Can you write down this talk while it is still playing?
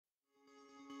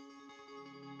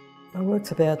My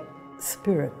work's about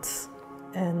spirits,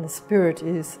 and the spirit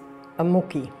is a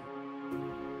Mookie.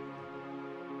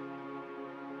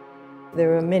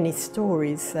 There are many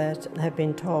stories that have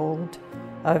been told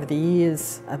over the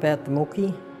years about the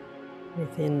Mookie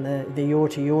within the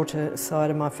Yorta Yorta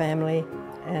side of my family,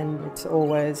 and it's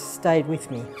always stayed with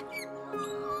me.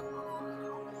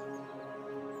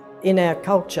 In our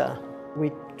culture,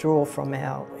 we draw from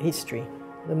our history.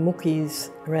 The Mookies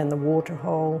around the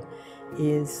waterhole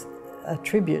is a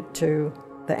tribute to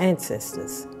the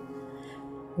ancestors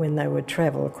when they would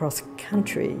travel across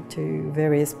country to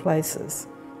various places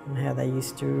and how they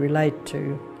used to relate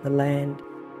to the land.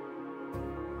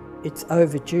 It's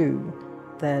overdue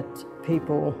that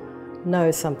people know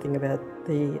something about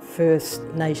the First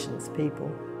Nations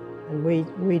people, and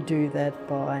we do that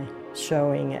by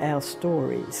showing our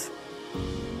stories.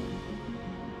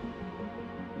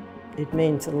 It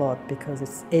means a lot because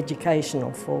it's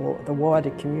educational for the wider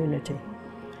community.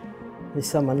 If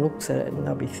someone looks at it and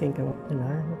they'll be thinking, you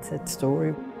know, what's that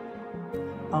story?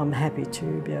 I'm happy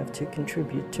to be able to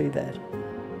contribute to that,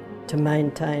 to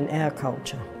maintain our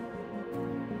culture.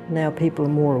 Now people are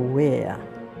more aware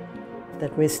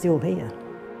that we're still here.